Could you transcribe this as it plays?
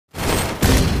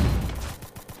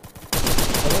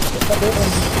Double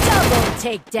तेरी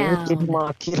takedown.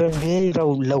 माँ की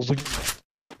लवड़ी,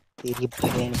 तेरी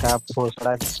बहन का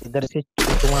भोसड़ा इधर से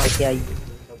चूत मार के आई।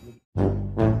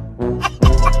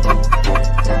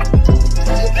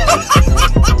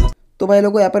 तो भाई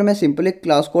लोगों, यहाँ पर मैं सिंपली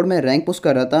क्लास कोड में रैंक पुश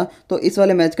कर रहा था। तो इस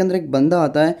वाले मैच के अंदर एक बंदा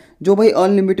आता है जो भाई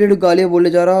अनलिमिटेड गालियाँ बोले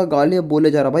जा रहा, गालियाँ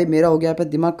बोले जा रहा। भाई मेरा हो गया यहाँ पे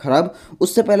दिमाग खराब।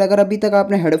 उससे पहले अगर अभी तक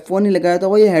आपने हेडफोन नहीं लगाया तो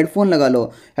भाई हेडफोन लगा लो।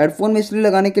 हेडफोन में इसलिए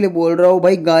लगाने के लिए बोल रहा हूँ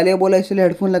भाई, गालियाँ बोला इसलिए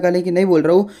हेडफोन लगाने की नहीं बोल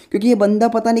रहा हूँ, क्योंकि ये बंदा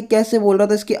पता नहीं कैसे बोल रहा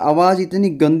था, इसकी आवाज़ इतनी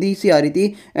गंदी सी आ रही थी।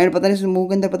 एंड पता नहीं इस मुंह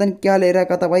के अंदर पता नहीं क्या ले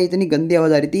रखा था भाई, इतनी गंदी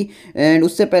आवाज़ आ रही थी। एंड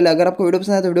उससे पहले अगर आपको वीडियो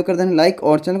पसंद आया तो वीडियो कर देना लाइक,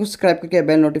 और चैनल को सब्सक्राइब करके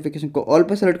बेल नोटिफिकेशन को ऑल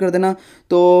पर सेलेक्ट कर देना।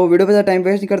 तो वीडियो पे टाइम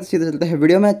वेस्ट नहीं करते, सीधे चलते हैं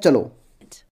वीडियो में, चलो।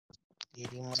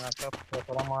 तेरी माँ का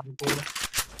भोसड़ा मार के,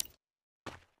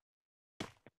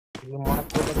 तेरी माँ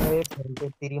को लग रहा है घंटे,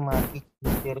 तेरी माँ की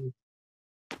तेरी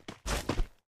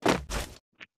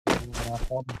माँ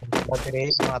का भोसड़ा तेरे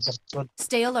माधर को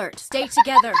Stay alert. Stay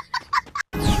together.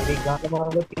 तेरी गाल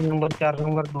मारूंगा 3 नंबर 4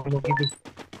 नंबर दोनों की भी।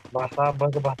 भाषा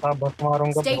बस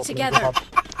मारूंगा Stay भोसड़ी के together. साथ।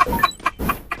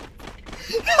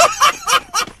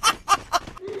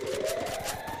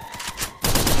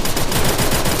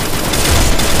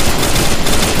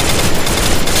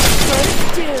 First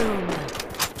doom.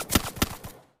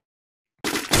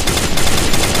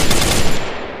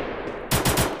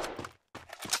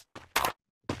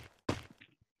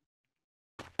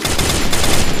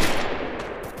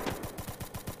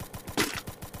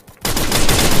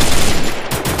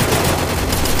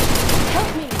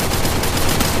 Help me.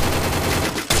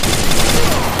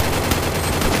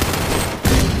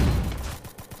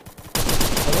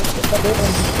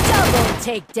 Double तेरी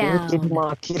takedown.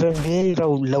 माँ की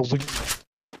लवड़ी,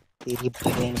 तेरी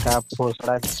बहन का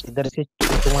भोसड़ा इधर से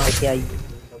चूत मार के आई।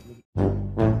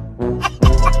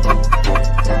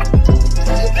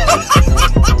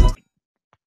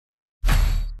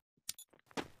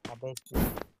 अबे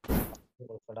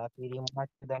भोसड़ा, तेरी माँ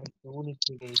की दाल क्यों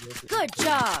नीचे गई है? Good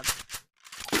job.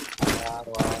 यार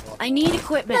वाह वाह। I need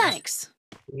equipment. Thanks.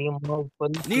 तेरी माँ ऊपर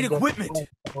ही Need कूदा equipment.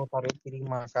 था, अरे तेरी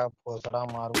माँ का भोसड़ा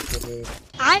मारू तेरे।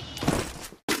 I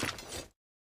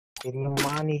तेरी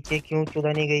माँ नीचे क्यों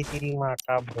चुदानी गई? तेरी माँ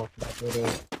का भोसड़ा तेरे।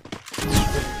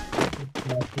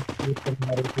 माँ की चूत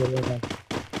मारू तेरे ना।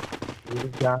 तेरी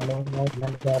जान में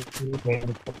लग जा, तेरी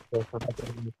बहन का भोसड़ा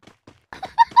तेरे।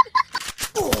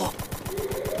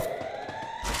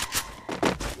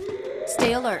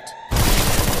 stay alert.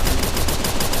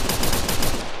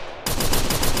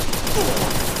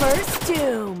 First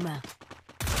doom.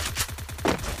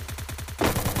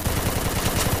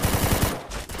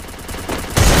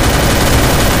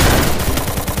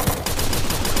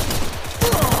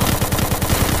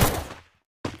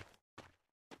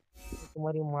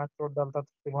 तुम्हारी माँ चोट डालता तो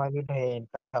तुम्हारी बहन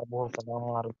का भोसड़ा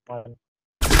मारू तुम्हारी।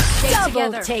 Stay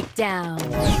Double takedown.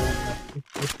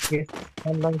 इसके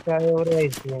खानदान से आए हो रहे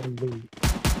ऐसे हम भी।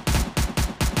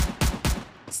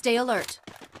 Stay alert.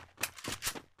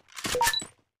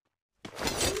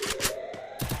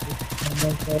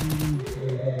 खानदान से आए हैं।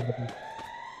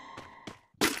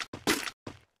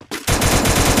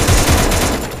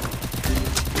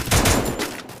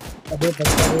 अबे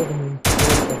बच्चा रे बहन,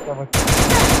 बच्चा।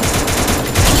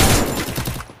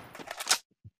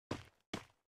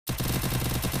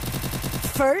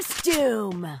 First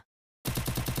doom.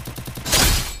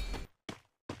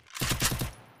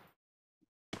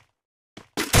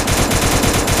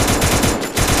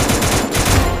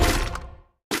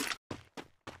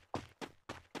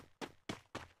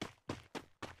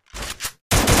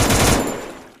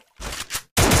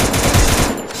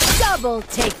 Double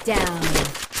takedown.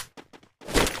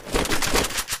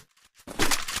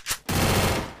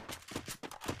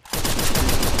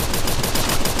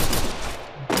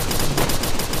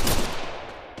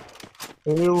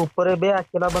 ये ऊपर है बे,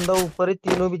 अकेला बंदा ऊपर है,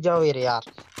 तीनों भी जाओ यार यार।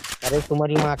 अरे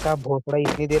तुम्हारी माँ का भोसड़ा,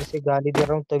 इतनी देर से गाली दे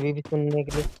रहा हूँ तभी भी सुनने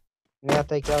के लिए नहीं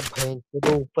आता है क्या? बहन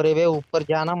तो ऊपर है बे, ऊपर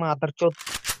जाना मादर चोद।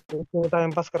 क्यों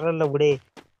टाइम पास कर रहा है लवड़े?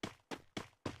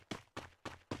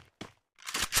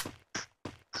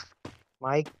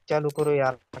 माइक चालू करो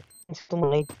यार। तुम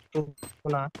नहीं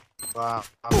सुना? वाह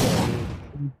भाई,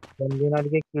 गंदे नाली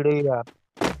के कीड़े यार,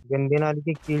 गंदे नाली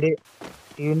के कीड़े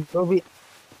तीनों भी,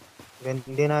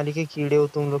 गंदे नाली के कीड़े हो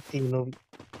तुम लोग तीनों भी।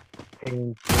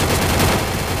 कहीं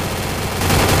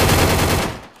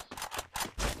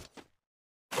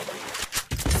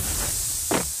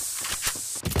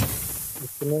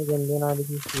इतने गंदे नाली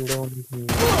के कीड़े होने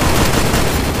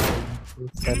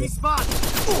Enemy spot.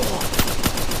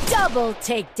 Double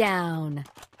takedown.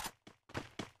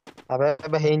 अबे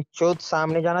बहन चोद,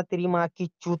 सामने जाना तेरी माँ की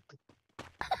चूत।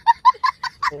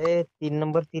 ए 3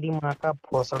 नंबर तेरी माँ का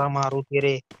भोसड़ा मारू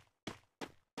तेरे।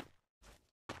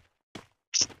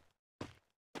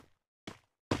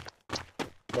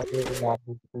 अरे यार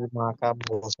तेरी माँ का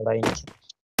भोसड़ा इनकी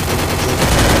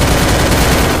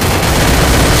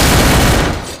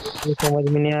ये समझ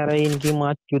में नहीं आ रहा है, इनकी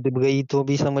माँ चुद गई तो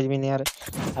भी समझ में नहीं आ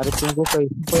रहा। अरे तुमको कैसे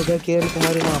पैदा किया रे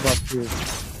तुम्हारे माँ बाप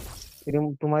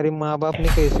को? तुम्हारे माँ बाप ने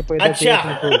कैसे पैदा किया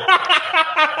अच्छा। तुमको?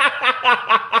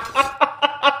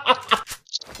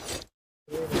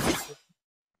 ये राम को-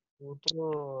 वो तो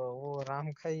वो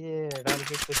राम का ये डाल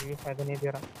के कुछ भी फायदा नहीं दे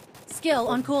रहा। वो Skill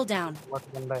तो on cooldown. बहुत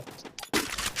गंदा है।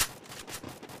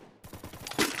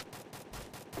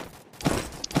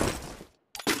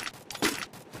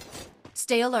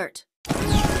 Stay alert.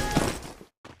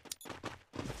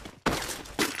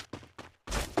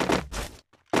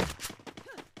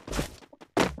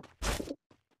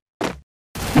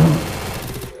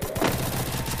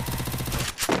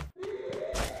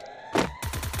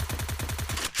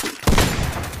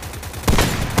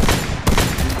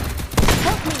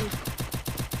 Help me!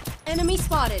 Enemy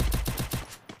spotted.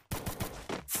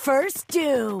 First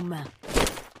doom.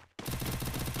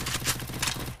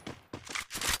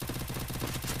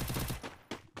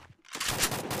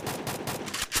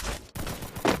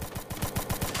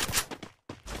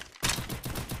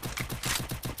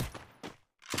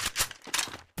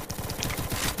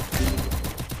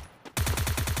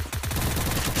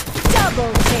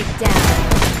 Double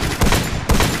takedown.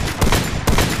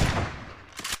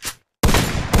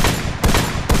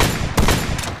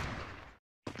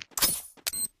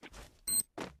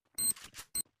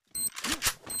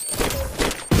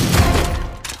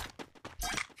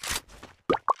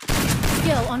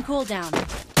 Skill on cooldown.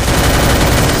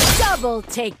 Double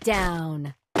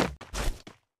takedown.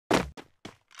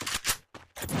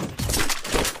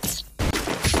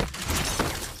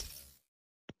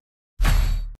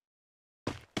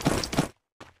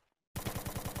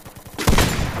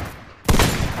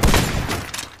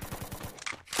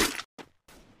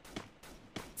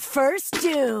 First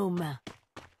doom.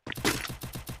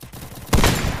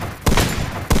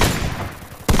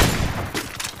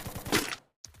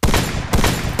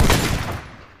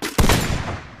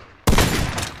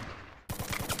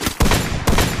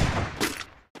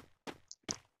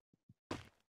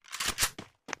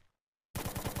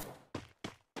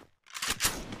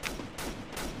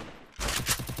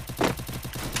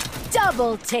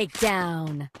 Double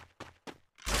takedown.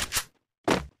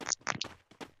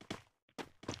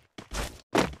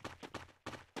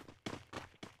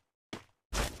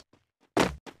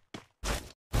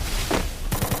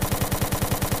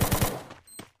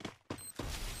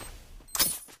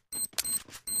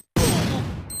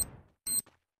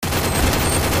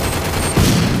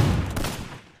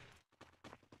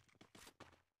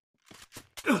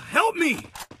 Help me!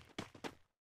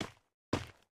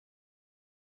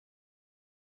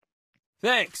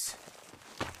 Thanks.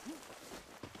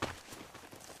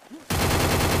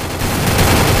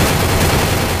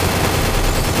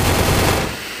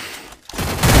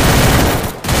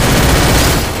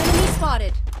 Enemy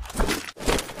spotted.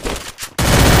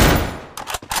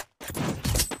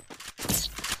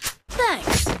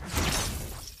 Thanks.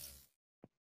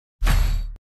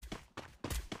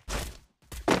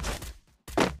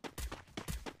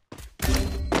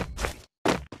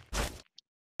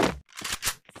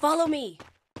 Follow me.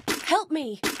 Help me.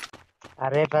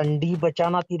 अरे रंडी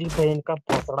बचाना तेरी बहन का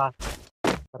भोसड़ा।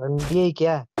 रंडी है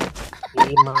क्या?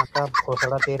 तेरी माँ का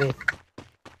भोसड़ा तेरे।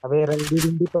 अबे रंडी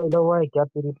रिंडी पैदा हुआ है क्या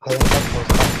तेरी बहन का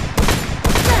भोसड़ा?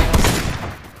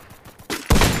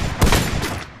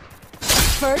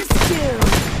 First doom.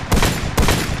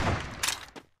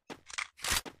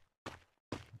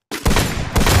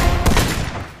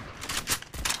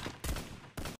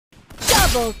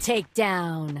 Double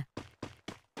takedown.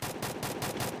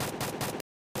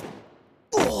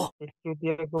 इस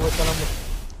चूतिया को बचाना मुश्किल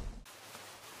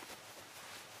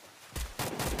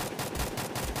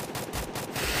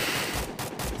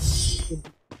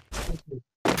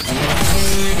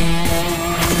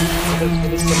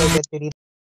है। तेरी